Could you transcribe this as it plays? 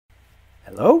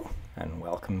Hello, and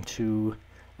welcome to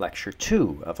Lecture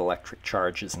 2 of Electric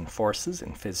Charges and Forces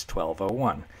in PHYS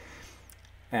 1201.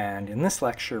 And in this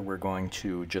lecture, we're going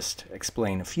to just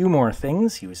explain a few more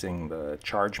things using the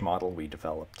charge model we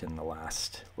developed in the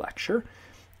last lecture.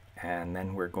 And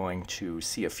then we're going to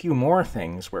see a few more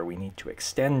things where we need to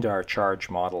extend our charge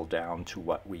model down to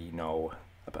what we know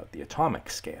about the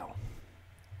atomic scale.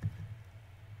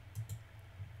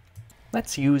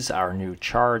 Let's use our new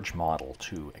charge model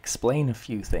to explain a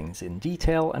few things in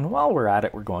detail, and while we're at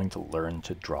it, we're going to learn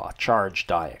to draw charge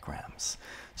diagrams.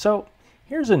 So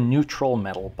here's a neutral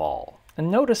metal ball,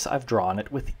 and notice I've drawn it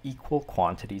with equal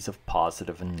quantities of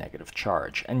positive and negative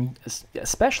charge, and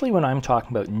especially when I'm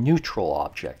talking about neutral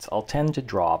objects, I'll tend to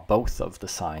draw both of the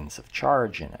signs of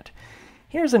charge in it.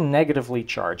 Here's a negatively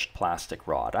charged plastic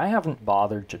rod. I haven't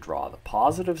bothered to draw the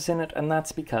positives in it, and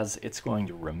that's because it's going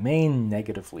to remain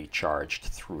negatively charged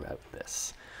throughout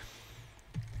this.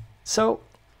 So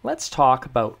let's talk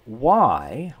about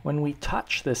why, when we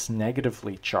touch this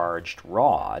negatively charged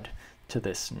rod to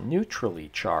this neutrally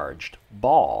charged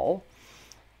ball,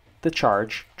 the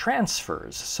charge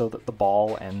transfers so that the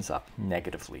ball ends up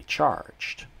negatively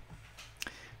charged.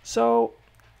 So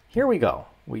here we go.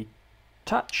 We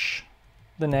touch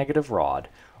the negative rod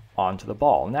onto the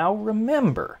ball. Now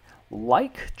remember,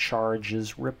 like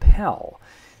charges repel.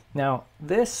 Now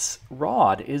this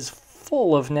rod is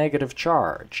full of negative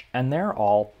charge, and they're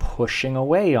all pushing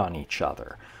away on each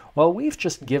other. Well, we've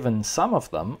just given some of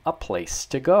them a place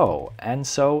to go, and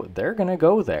so they're going to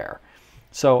go there.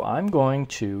 So I'm going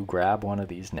to grab one of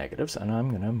these negatives and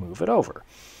I'm going to move it over.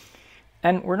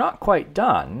 And we're not quite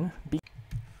done.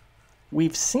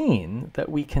 We've seen that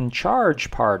we can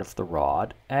charge part of the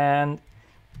rod and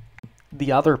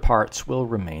the other parts will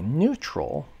remain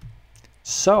neutral.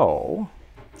 So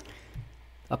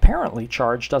apparently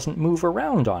charge doesn't move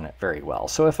around on it very well.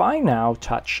 So if I now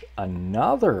touch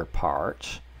another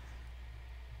part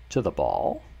to the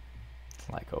ball,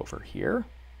 like over here,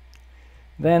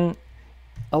 then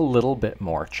a little bit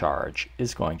more charge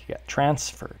is going to get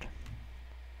transferred.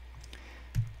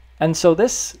 And so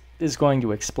this is going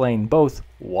to explain both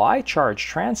why charge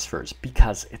transfers,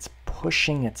 because it's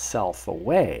pushing itself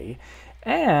away,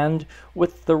 and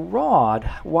with the rod,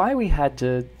 why we had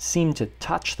to seem to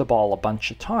touch the ball a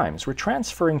bunch of times. We're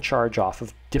transferring charge off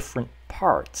of different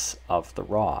parts of the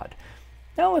rod.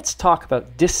 Now let's talk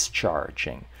about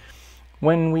discharging.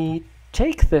 When we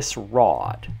take this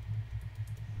rod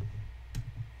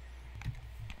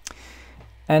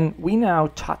and we now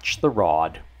touch the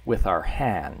rod with our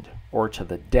hand or to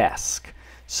the desk.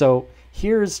 So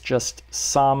here's just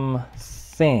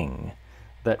something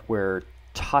that we're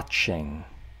touching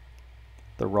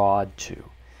the rod to.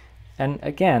 And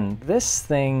again, this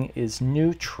thing is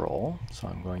neutral, so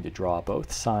I'm going to draw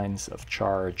both signs of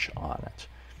charge on it.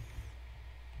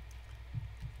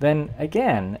 Then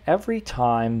again, every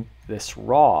time this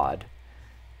rod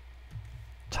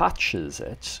touches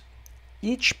it,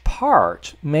 each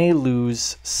part may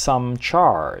lose some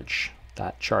charge.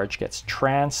 That charge gets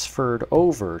transferred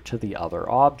over to the other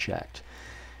object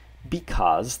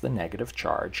because the negative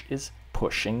charge is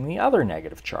pushing the other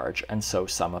negative charge, and so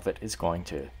some of it is going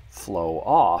to flow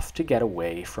off to get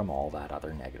away from all that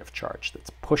other negative charge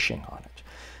that's pushing on it.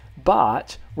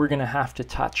 But we're going to have to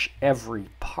touch every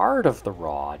part of the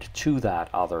rod to that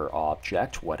other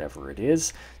object, whatever it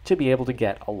is, to be able to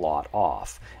get a lot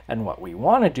off. And what we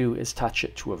want to do is touch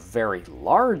it to a very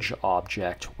large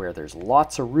object where there's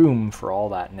lots of room for all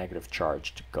that negative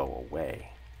charge to go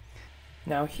away.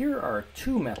 Now here are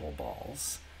two metal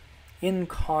balls in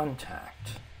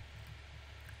contact.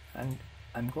 And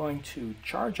I'm going to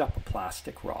charge up a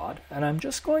plastic rod, and I'm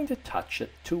just going to touch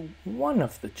it to one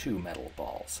of the two metal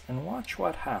balls, and watch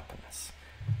what happens.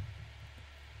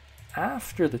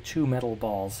 After the two metal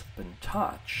balls have been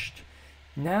touched,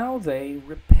 now they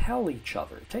repel each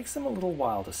other. It takes them a little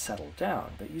while to settle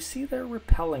down, but you see they're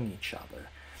repelling each other.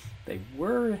 They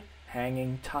were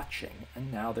hanging, touching,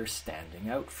 and now they're standing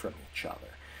out from each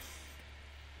other.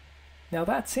 Now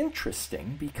that's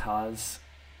interesting because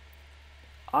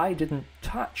I didn't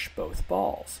touch both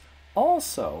balls.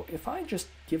 Also, if I just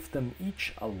give them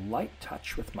each a light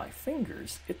touch with my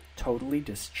fingers, it totally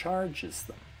discharges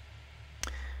them.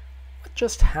 What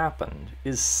just happened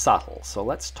is subtle, so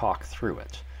let's talk through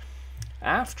it.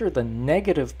 After the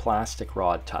negative plastic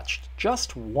rod touched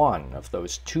just one of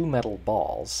those two metal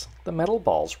balls, the metal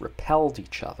balls repelled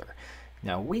each other.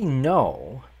 Now we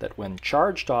know that when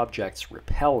charged objects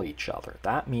repel each other,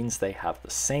 that means they have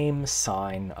the same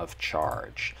sign of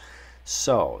charge.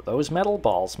 So those metal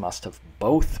balls must have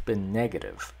both been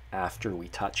negative after we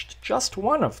touched just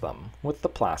one of them with the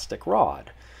plastic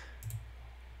rod.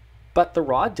 but the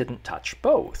rod didn't touch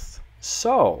both.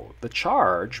 So the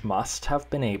charge must have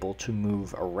been able to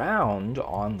move around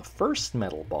on the first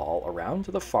metal ball around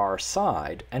to the far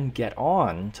side and get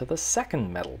on to the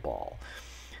second metal ball.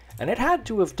 And it had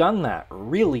to have done that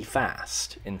really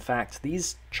fast. In fact,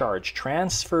 these charge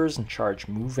transfers and charge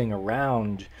moving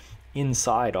around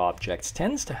inside objects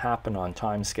tends to happen on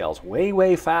timescales way,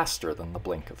 way faster than the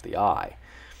blink of the eye.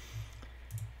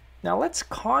 Now let's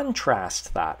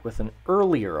contrast that with an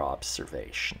earlier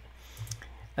observation.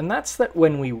 And that's that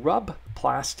when we rub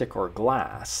plastic or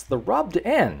glass, the rubbed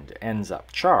end ends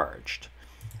up charged.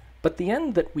 But the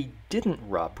end that we didn't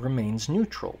rub remains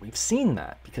neutral. We've seen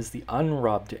that because the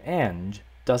unrubbed end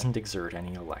doesn't exert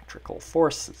any electrical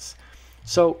forces.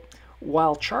 So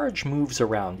while charge moves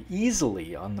around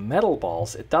easily on the metal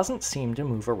balls, it doesn't seem to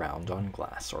move around on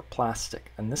glass or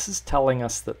plastic. And this is telling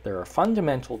us that there are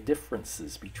fundamental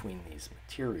differences between these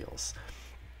materials.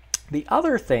 The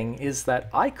other thing is that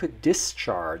I could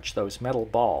discharge those metal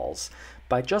balls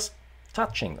by just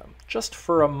touching them, just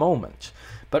for a moment.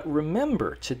 But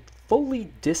remember, to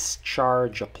fully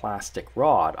discharge a plastic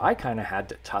rod, I kind of had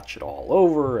to touch it all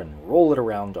over and roll it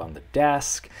around on the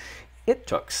desk. It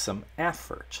took some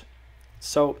effort.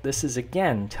 So this is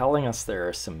again telling us there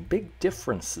are some big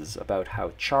differences about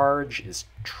how charge is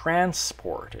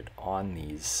transported on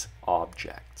these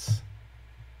objects.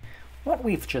 What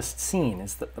we've just seen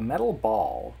is that the metal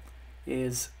ball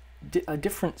is a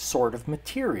different sort of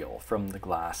material from the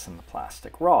glass and the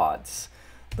plastic rods.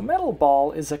 The metal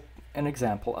ball is an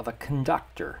example of a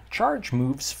conductor. Charge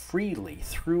moves freely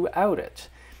throughout it.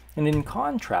 And in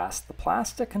contrast, the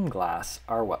plastic and glass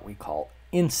are what we call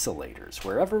insulators.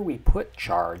 Wherever we put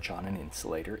charge on an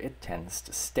insulator, it tends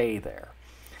to stay there.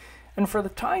 And for the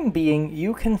time being,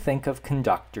 you can think of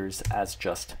conductors as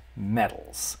just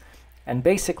metals, and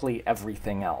basically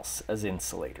everything else as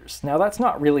insulators. Now that's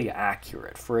not really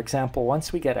accurate. For example,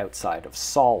 once we get outside of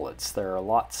solids, there are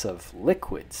lots of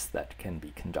liquids that can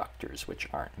be conductors which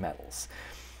aren't metals.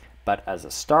 But as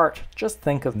a start, just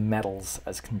think of metals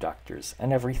as conductors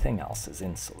and everything else as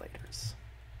insulators.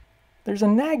 There's a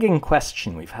nagging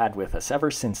question we've had with us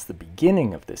ever since the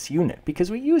beginning of this unit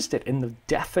because we used it in the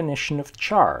definition of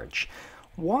charge.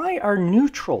 Why are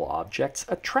neutral objects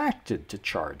attracted to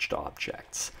charged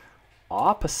objects?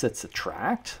 Opposites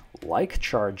attract, like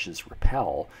charges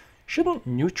repel. Shouldn't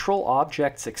neutral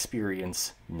objects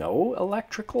experience no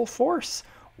electrical force?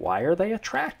 Why are they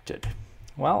attracted?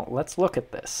 Well, let's look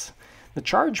at this. The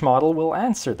charge model will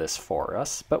answer this for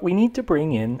us, but we need to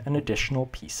bring in an additional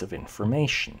piece of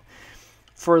information.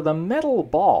 For the metal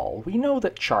ball, we know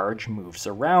that charge moves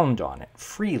around on it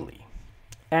freely.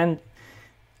 And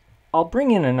I'll bring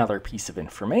in another piece of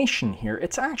information here.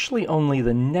 It's actually only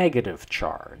the negative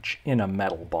charge in a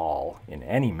metal ball, in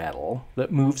any metal,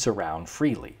 that moves around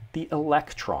freely. The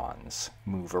electrons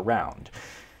move around.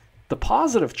 The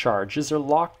positive charges are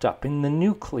locked up in the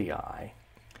nuclei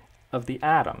of the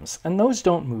atoms, and those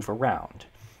don't move around.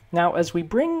 Now, as we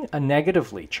bring a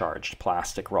negatively charged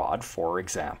plastic rod, for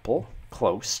example,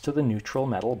 close to the neutral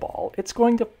metal ball, it's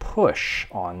going to push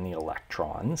on the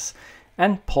electrons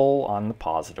and pull on the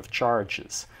positive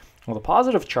charges. Well, the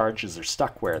positive charges are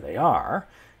stuck where they are,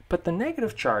 but the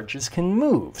negative charges can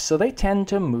move, so they tend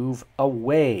to move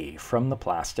away from the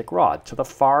plastic rod to the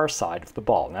far side of the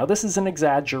ball. Now, this is an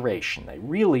exaggeration. They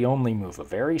really only move a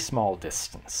very small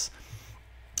distance.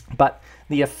 But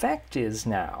the effect is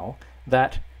now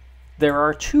that there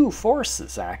are two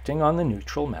forces acting on the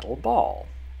neutral metal ball.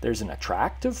 There's an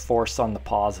attractive force on the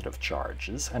positive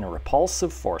charges and a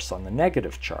repulsive force on the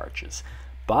negative charges.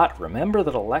 But remember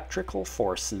that electrical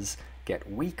forces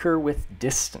get weaker with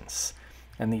distance.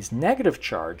 And these negative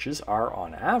charges are,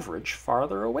 on average,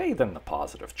 farther away than the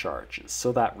positive charges.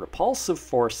 So that repulsive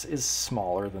force is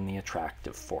smaller than the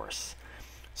attractive force.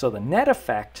 So the net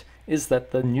effect is that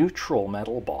the neutral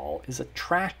metal ball is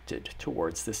attracted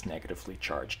towards this negatively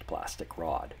charged plastic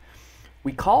rod.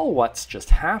 We call what's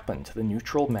just happened to the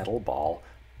neutral metal ball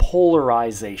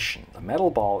polarization. The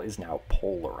metal ball is now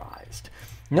polarized.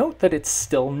 Note that it's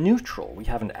still neutral. We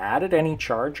haven't added any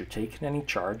charge or taken any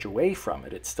charge away from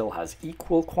it. It still has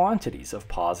equal quantities of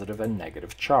positive and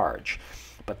negative charge.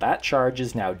 But that charge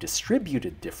is now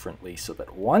distributed differently so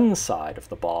that one side of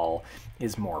the ball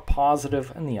is more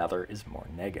positive and the other is more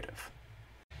negative.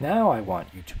 Now I want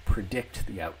you to predict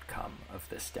the outcome of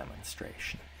this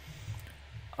demonstration.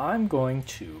 I'm going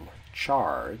to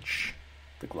charge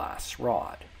the glass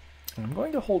rod. And I'm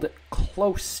going to hold it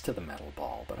close to the metal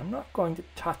ball, but I'm not going to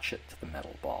touch it to the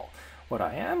metal ball. What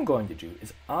I am going to do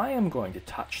is I am going to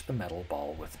touch the metal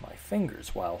ball with my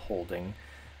fingers while holding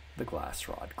the glass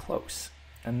rod close.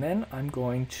 And then I'm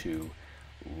going to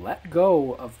let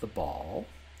go of the ball,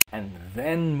 and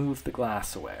then move the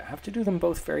glass away. I have to do them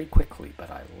both very quickly, but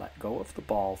I let go of the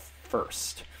ball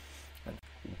first. And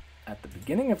at the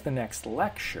beginning of the next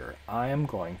lecture, I am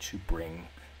going to bring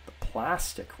the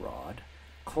plastic rod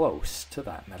close to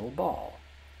that metal ball.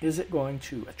 Is it going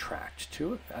to attract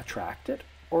it,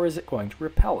 or is it going to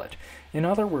repel it? In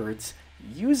other words,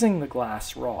 using the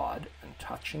glass rod and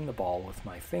touching the ball with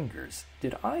my fingers,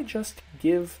 did I just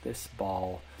give this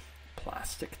ball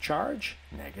plastic charge,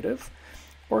 negative,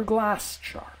 or glass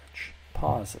charge,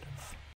 positive?